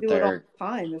 sorry that do it all they're the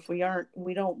time. If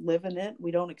we don't live in it,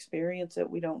 we don't experience it,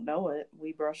 we don't know it,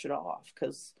 we brush it off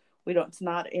because it's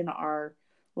not in our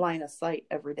line of sight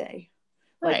every day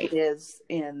like it is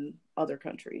in other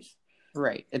countries.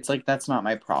 Right. It's like, that's not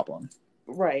my problem.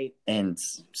 Right. And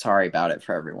sorry about it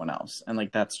for everyone else. And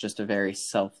like, that's just a very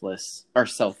selfless or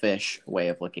selfish way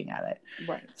of looking at it.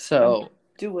 Right. So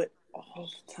do it all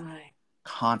the time.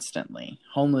 Constantly.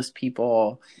 Homeless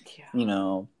people, you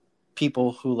know,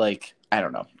 people who like, I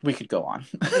don't know, we could go on.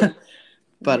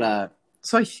 But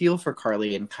so I feel for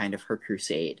Carly and kind of her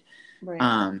crusade.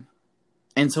 Right.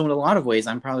 And so in a lot of ways,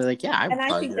 I'm probably like, yeah,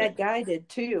 I think that guy did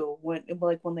too when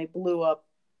they blew up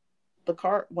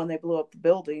the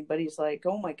building. But he's like,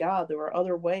 oh my God, there were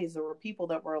other ways. There were people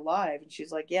that were alive, and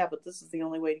she's like, yeah, but this is the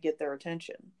only way to get their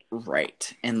attention.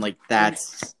 Right, and like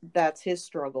that's his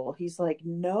struggle. He's like,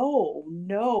 no,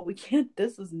 we can't.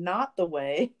 This is not the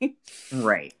way.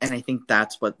 Right, and I think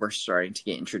that's what we're starting to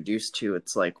get introduced to.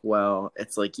 It's like, well,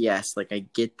 it's like, yes, like I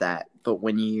get that, but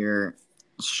when you're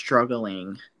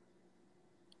struggling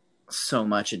so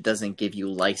much, it doesn't give you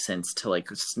license to like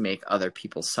make other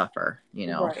people suffer, you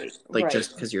know? Right, like right.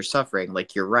 Just because you're suffering,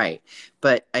 like you're right.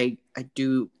 But I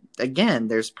do, again,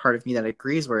 there's part of me that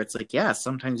agrees where it's like, yeah,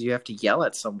 sometimes you have to yell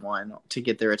at someone to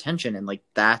get their attention, and like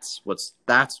that's what's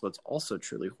also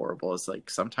truly horrible is like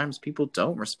sometimes people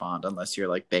don't respond unless you're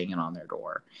like banging on their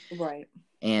door. Right.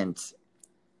 And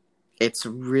it's a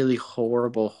really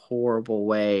horrible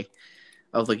way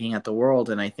of looking at the world,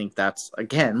 and I think that's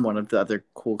again one of the other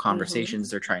cool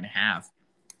conversations they're trying to have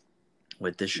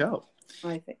with the show.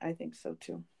 I think so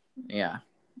too. Yeah,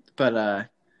 but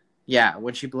yeah,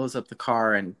 when she blows up the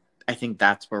car, and I think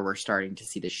that's where we're starting to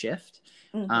see the shift.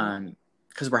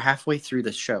 Because we're halfway through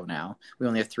the show now. We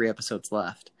only have 3 episodes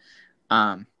left.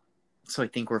 So I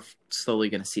think we're slowly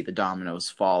going to see the dominoes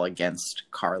fall against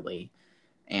Carly,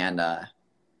 and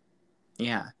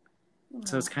yeah.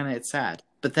 So it's sad,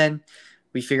 but then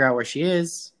we figure out where she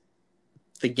is.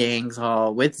 The gang's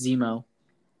all with Zemo.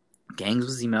 Gangs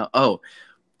with Zemo. Oh,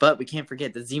 but we can't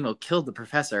forget that Zemo killed the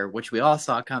professor, which we all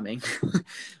saw coming.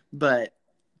 But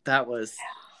that was,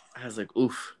 I was like,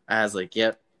 oof. I was like,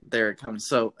 yep, there it comes.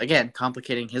 So again,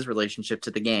 complicating his relationship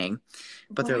to the gang.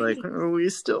 But they're like, oh, we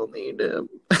still need him.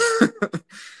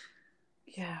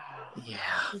 Yeah.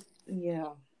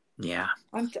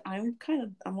 I'm on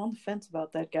the fence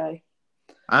about that guy.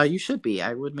 You should be.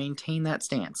 I would maintain that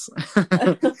stance.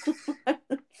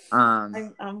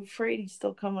 I'm afraid he's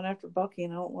still coming after Bucky,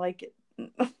 and I don't like it.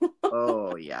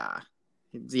 Oh yeah.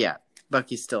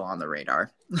 Bucky's still on the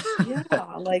radar. Yeah,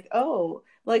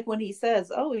 like when he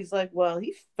says, "Oh," he's like, "Well,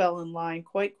 he fell in line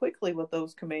quite quickly with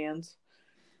those commands,"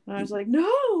 and I was like,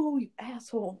 "No, you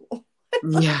asshole."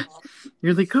 Yeah,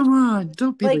 you're like, come on,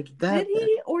 don't be like that. Did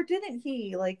he or didn't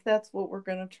he? Like, that's what we're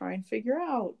gonna try and figure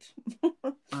out.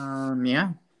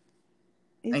 Yeah.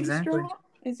 Exactly.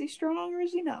 Is he strong or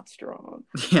is he not strong?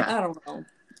 Yeah. I don't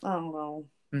know.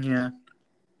 Yeah.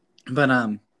 But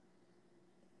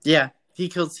yeah, he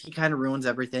kind of ruins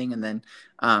everything, and then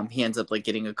he ends up like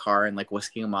getting a car and like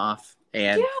whisking him off.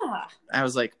 And yeah. I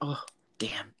was like, oh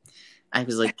damn. I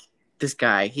was like, this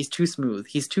guy, he's too smooth.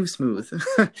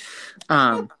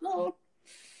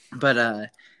 But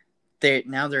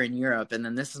they're in Europe, and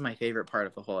then this is my favorite part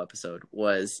of the whole episode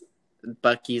was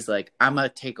Bucky's like, I'm gonna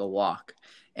take a walk.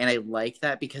 And I like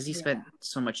that because he spent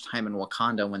so much time in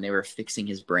Wakanda when they were fixing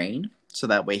his brain, so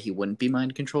that way he wouldn't be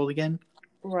mind controlled again.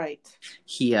 Right.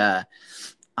 He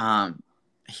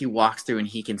walks through and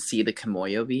he can see the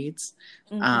Kimoyo beads.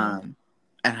 And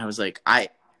I was like, I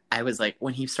was like,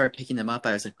 when he started picking them up,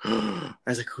 I was like,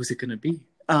 who's it gonna be?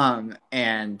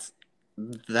 And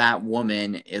that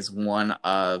woman is one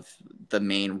of the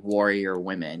main warrior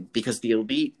women, because the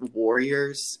elite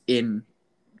warriors in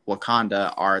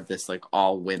Wakanda are this like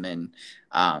all women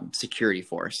security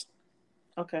force.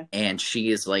 Okay. And she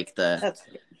is like that's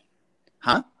right.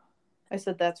 Huh? I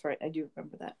said that's right. I do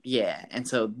remember that. Yeah. And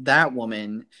so that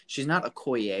woman, she's not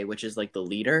Okoye, which is like the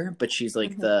leader, but she's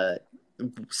like the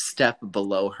step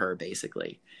below her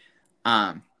basically.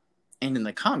 And in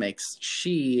the comics,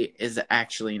 she is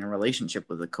actually in a relationship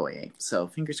with Okoye. So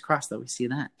fingers crossed that we see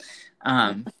that.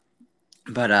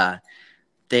 But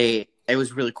it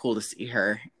was really cool to see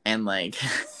her, and like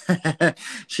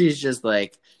she's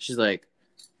like,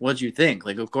 what'd you think?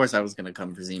 Like, of course I was gonna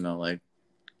come for Zemo. Like,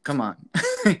 come on.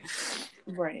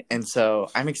 Right. And so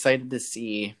I'm excited to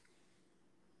see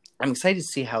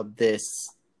how this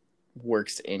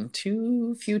works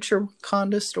into future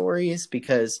Wakanda stories,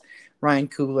 because Ryan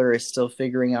Coogler is still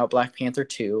figuring out Black Panther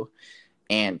 2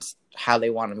 and how they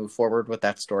want to move forward with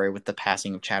that story with the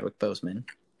passing of Chadwick Boseman.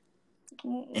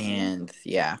 And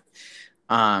yeah.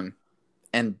 And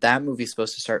that movie's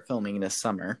supposed to start filming this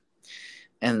summer.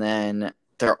 And then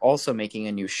they're also making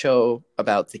a new show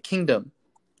about the kingdom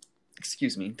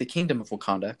of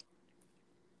Wakanda.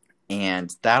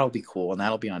 And that'll be cool, and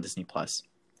that'll be on Disney Plus.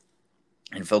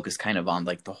 And focus kind of on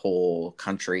like the whole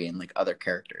country and like other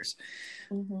characters.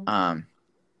 And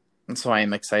so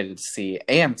I'm excited to see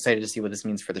what this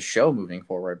means for the show moving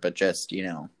forward, but just,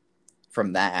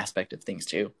 from that aspect of things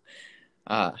too.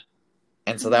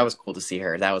 And so that was cool to see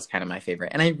her. That was kind of my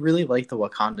favorite. And I really like the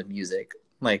Wakanda music.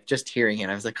 Like, just hearing it,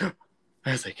 I was like,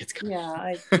 it's good.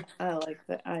 Yeah, I like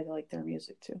that. I like their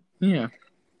music too. Yeah.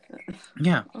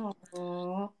 Yeah.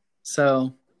 Aww.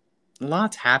 So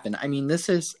lots happen. I mean,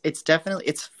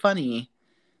 it's funny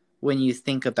when you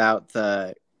think about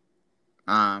the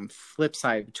flip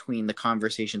side between the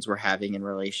conversations we're having in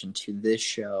relation to this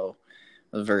show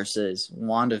versus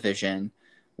WandaVision,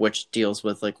 which deals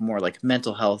with like more like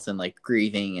mental health and like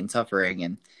grieving and suffering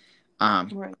and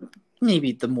right.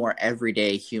 maybe the more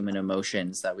everyday human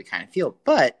emotions that we kind of feel.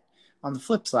 But on the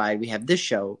flip side, we have this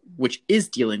show, which is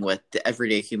dealing with the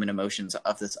everyday human emotions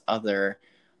of this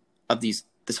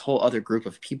whole other group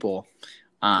of people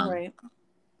Right.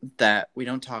 that we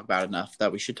don't talk about enough,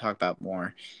 that we should talk about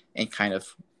more, and kind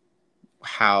of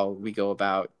how we go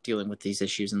about dealing with these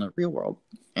issues in the real world.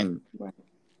 And right.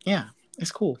 Yeah,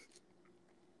 it's cool.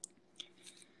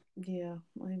 Yeah,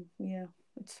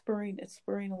 it's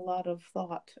spurring a lot of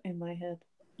thought in my head.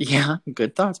 Yeah,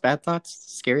 good thoughts, bad thoughts,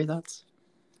 scary thoughts.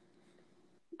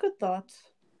 Good thoughts.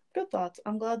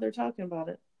 I'm glad they're talking about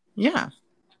it. Yeah.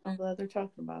 I'm glad they're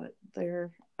talking about it.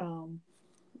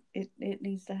 It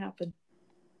needs to happen.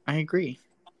 I agree.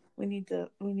 We need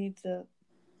to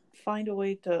find a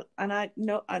way to, and I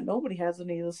know nobody has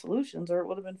any of the solutions, or it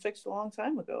would have been fixed a long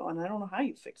time ago. And I don't know how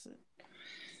you fix it.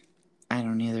 I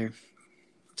don't either.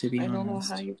 To be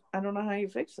honest, I don't know how you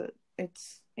fix it.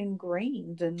 It's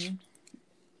ingrained, and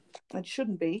it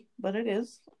shouldn't be, but it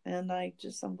is. And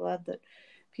I'm glad that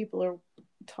people are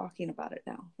talking about it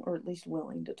now, or at least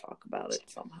willing to talk about it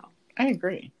somehow. I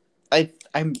agree.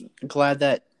 I'm glad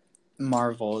that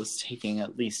Marvel is taking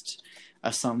at least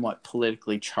a somewhat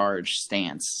politically charged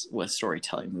stance with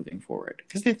storytelling moving forward,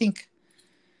 because I think,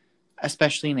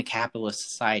 especially in a capitalist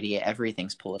society,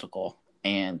 everything's political,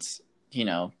 and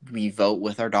we vote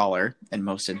with our dollar in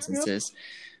most instances. Yep.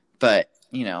 But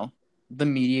the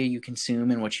media you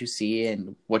consume and what you see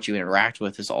and what you interact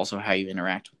with is also how you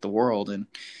interact with the world. And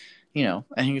I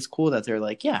think it's cool that they're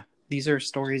like, yeah, these are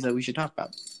stories that we should talk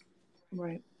about.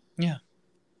 Right. Yeah.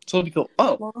 So it'll be cool.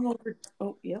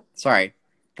 Oh, yeah. Sorry.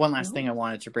 One last thing I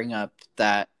wanted to bring up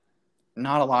that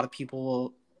not a lot of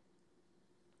people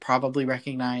probably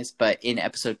recognize, but in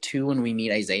episode 2, when we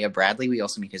meet Isaiah Bradley, we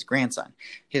also meet his grandson.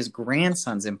 His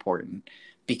grandson's important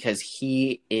because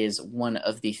he is one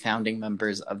of the founding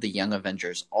members of the Young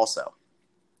Avengers also.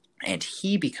 And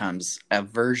he becomes a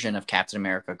version of Captain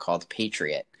America called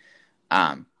Patriot,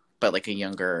 but like a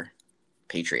younger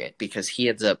Patriot, because he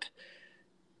ends up,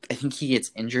 I think he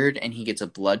gets injured and he gets a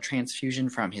blood transfusion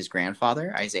from his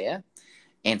grandfather, Isaiah.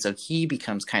 And so he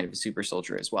becomes kind of a super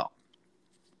soldier as well.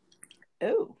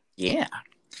 Oh. Yeah.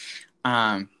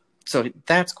 So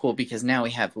that's cool, because now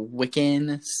we have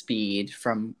Wiccan, Speed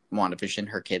from WandaVision,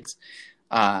 her kids,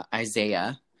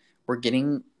 Isaiah. We're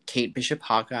getting Kate Bishop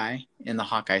Hawkeye in the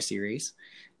Hawkeye series.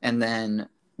 And then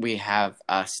we have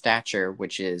Stature,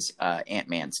 which is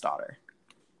Ant-Man's daughter.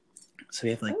 So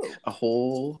we have like a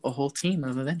whole team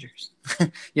of Avengers.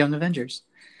 Young Avengers.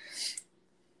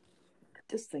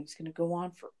 This thing's going to go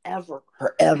on forever.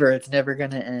 Forever. It's never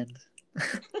going to end.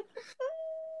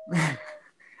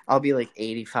 I'll be like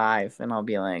 85 and I'll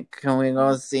be like, can we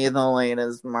go see the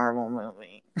latest Marvel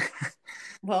movie?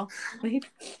 Well, maybe.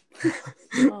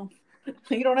 Well,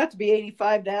 you don't have to be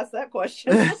 85 to ask that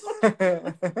question.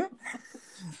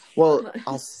 Well,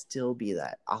 I'll still be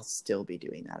that. I'll still be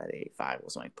doing that at 85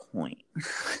 was my point.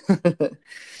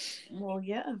 Well,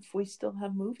 yeah, if we still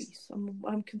have movies,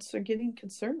 I'm getting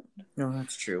concerned. No,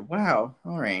 that's true. Wow.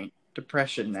 All right.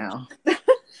 Depression now.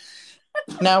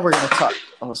 Now we're going to talk.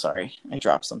 Oh, sorry. I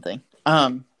dropped something.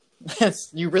 Yes,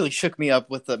 you really shook me up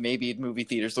with the maybe movie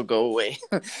theaters will go away.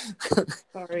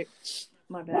 Sorry.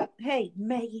 My bad. Hey,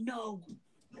 Maggie, no.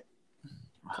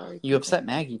 Sorry. You upset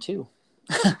Maggie, too.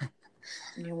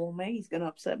 Yeah, well, Maggie's gonna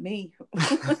upset me.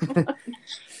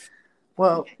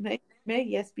 Well, Maggie,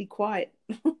 yes, be quiet.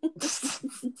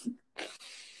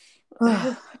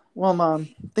 well, Mom,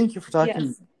 thank you for talking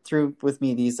Yes. through with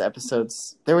me these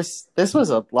episodes. This was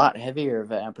a lot heavier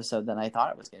of an episode than I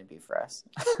thought it was going to be for us.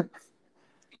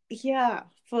 Yeah,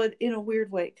 but in a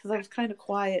weird way, because I was kind of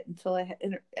quiet until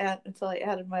until I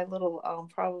added my little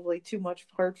probably too much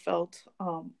heartfelt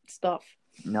stuff.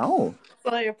 No.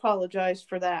 But I apologize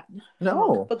for that.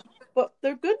 No. But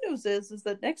the good news is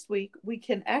that next week we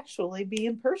can actually be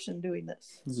in person doing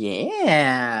this.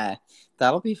 Yeah,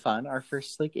 that'll be fun. Our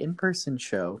first in-person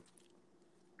show.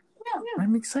 Yeah,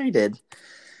 I'm excited.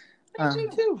 me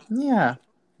too. Yeah,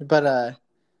 but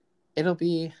it'll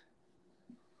be.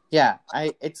 Yeah,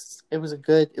 it was a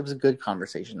good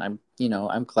conversation. I'm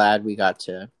glad we got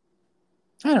to.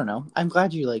 I don't know. I'm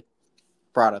glad you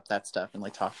brought up that stuff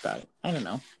and talked about it. I don't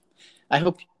know. I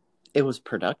hope it was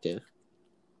productive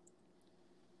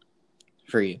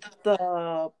for you.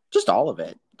 Just all of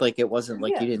it. It wasn't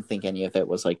you didn't think any of it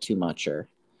was too much or.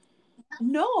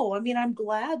 No, I mean I'm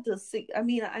glad to see.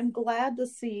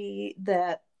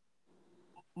 That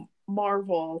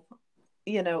Marvel,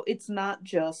 it's not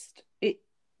just it.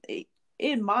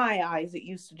 In my eyes, it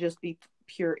used to just be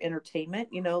pure entertainment.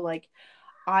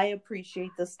 I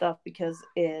appreciate this stuff because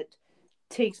it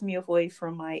takes me away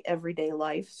from my everyday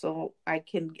life so I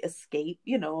can escape,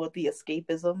 the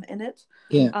escapism in it.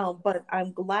 Yeah. But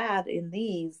I'm glad in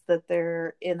these that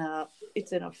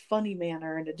it's in a funny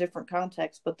manner in a different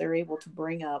context, but they're able to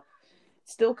bring up,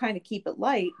 still kind of keep it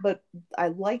light, but I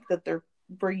like that they're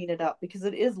bringing it up because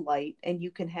it is light and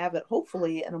you can have it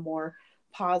hopefully in a more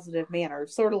positive manner.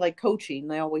 Sort of like coaching.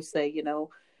 They always say,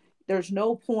 there's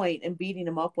no point in beating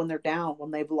them up when they're down,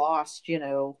 when they've lost,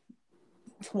 20-0.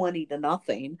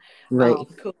 Right.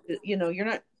 You're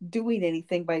not doing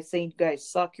anything by saying you guys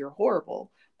suck, you're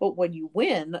horrible. But when you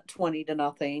win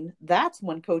 20-0, that's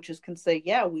when coaches can say,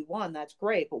 yeah, we won, that's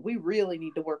great, but we really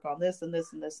need to work on this and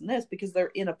this and this and this, because they're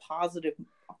in a positive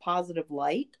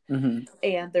light. Mm-hmm.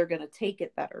 And they're going to take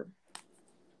it better.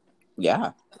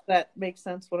 Yeah. Does that makes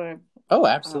sense what I'm. Oh,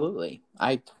 absolutely.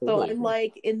 I totally so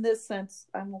agree. In this sense,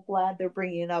 I'm glad they're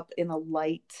bringing it up in a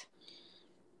light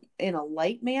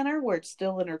manner where it's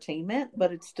still entertainment,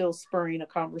 but it's still spurring a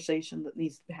conversation that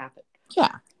needs to happen.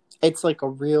 Yeah. It's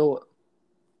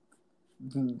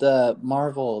the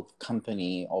Marvel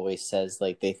company always says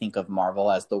they think of Marvel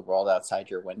as the world outside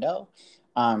your window,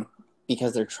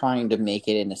 because they're trying to make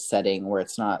it in a setting where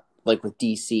it's not with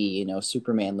DC,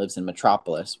 Superman lives in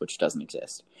Metropolis, which doesn't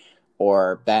exist,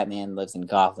 or Batman lives in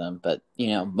Gotham, but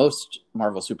most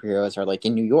Marvel superheroes are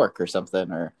in New York or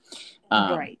something, or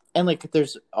right. And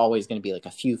there's always going to be a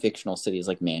few fictional cities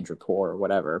like Mandragore or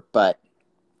whatever, but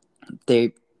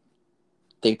they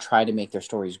try to make their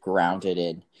stories grounded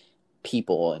in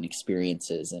people and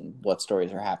experiences and what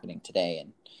stories are happening today.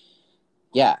 And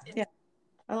yeah,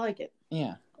 I like it.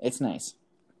 Yeah, it's nice.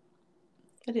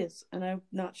 It is, and I'm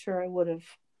not sure I would have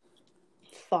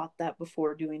thought that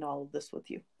before doing all of this with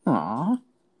you. Aww.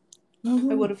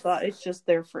 I would have thought it's just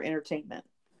there for entertainment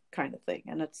kind of thing,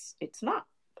 and it's not,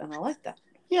 and I like that.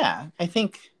 Yeah, I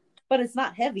think. But it's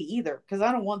not heavy either, because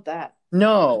I don't want that.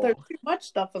 No. There's too much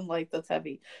stuff in life that's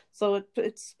heavy. So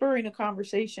it's spurring a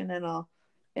conversation in a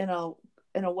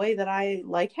way that I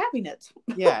like having it.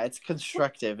 Yeah, it's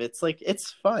constructive. It's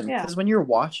it's fun. Because when you're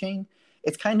watching,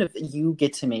 it's kind of, you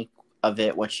get to make of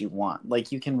it what you want.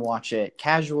 You can watch it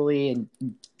casually and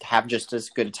have just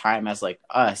as good a time as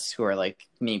us, who are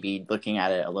maybe looking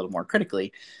at it a little more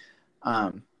critically,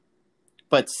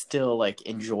 but still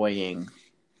enjoying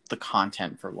the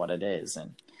content for what it is.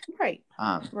 And right.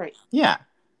 Yeah,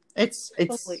 it's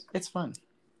fun.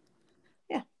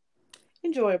 Yeah,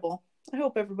 enjoyable. I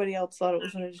hope everybody else thought it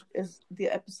was as the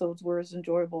episodes were as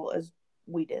enjoyable as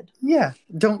we did. Yeah,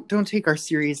 don't take our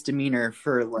serious demeanor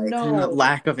for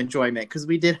lack of enjoyment, because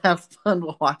we did have fun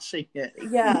watching it.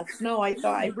 Yes, no,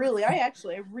 I really like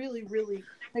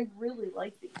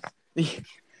these.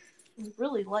 I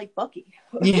really like Bucky.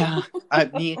 Yeah,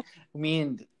 me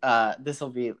and this will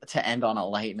be to end on a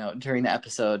light note. During the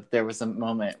episode, there was a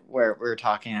moment where we were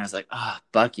talking, and I was like,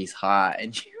 Bucky's hot,"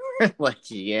 and you were like,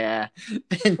 "Yeah,"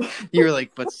 and you were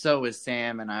like, "But so is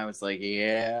Sam," and I was like,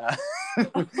 "Yeah."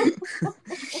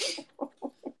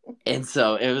 And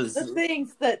so it was the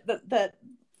things that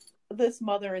this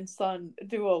mother and son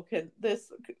duo can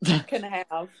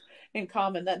have in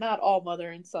common that not all mother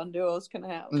and son duos can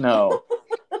have. No,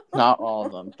 not all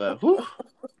of them, but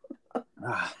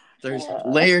there's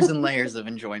layers and layers of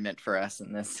enjoyment for us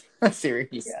in this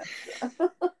series. Yeah.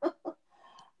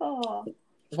 Oh.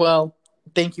 Well,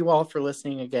 thank you all for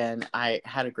listening again. I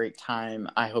had a great time.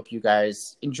 I hope you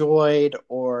guys enjoyed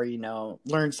or,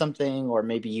 learned something, or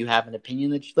maybe you have an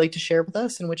opinion that you'd like to share with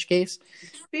us, in which case,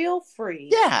 feel free.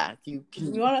 Yeah. You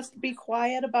want us to be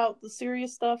quiet about the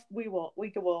serious stuff? We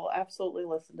will absolutely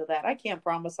listen to that. I can't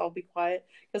promise I'll be quiet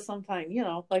because sometimes,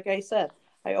 like I said,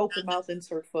 I open mouth,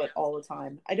 insert foot all the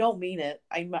time. I don't mean it.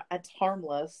 It's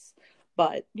harmless,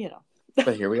 but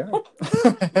But here we are.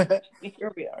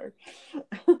 Here we are.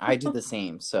 I do the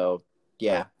same. So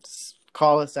yeah, just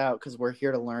call us out because we're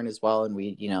here to learn as well, and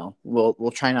we,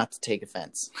 we'll try not to take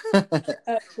offense.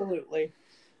 Absolutely.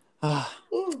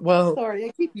 Well, sorry,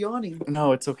 I keep yawning.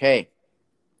 No, it's okay.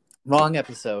 Long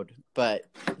episode, but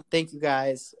thank you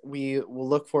guys. We will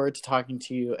look forward to talking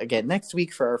to you again next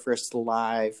week for our first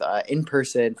live in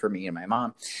person for me and my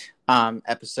mom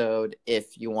episode.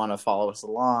 If you want to follow us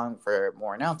along for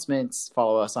more announcements,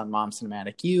 follow us on Mom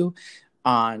Cinematic U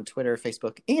on Twitter,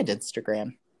 Facebook, and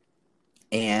Instagram.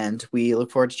 And we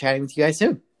look forward to chatting with you guys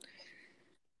soon.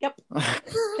 Yep.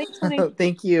 Thanks, honey.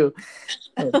 Thank you.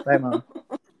 Bye, Mom.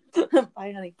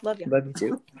 Bye, honey. Love you. Love you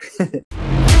too.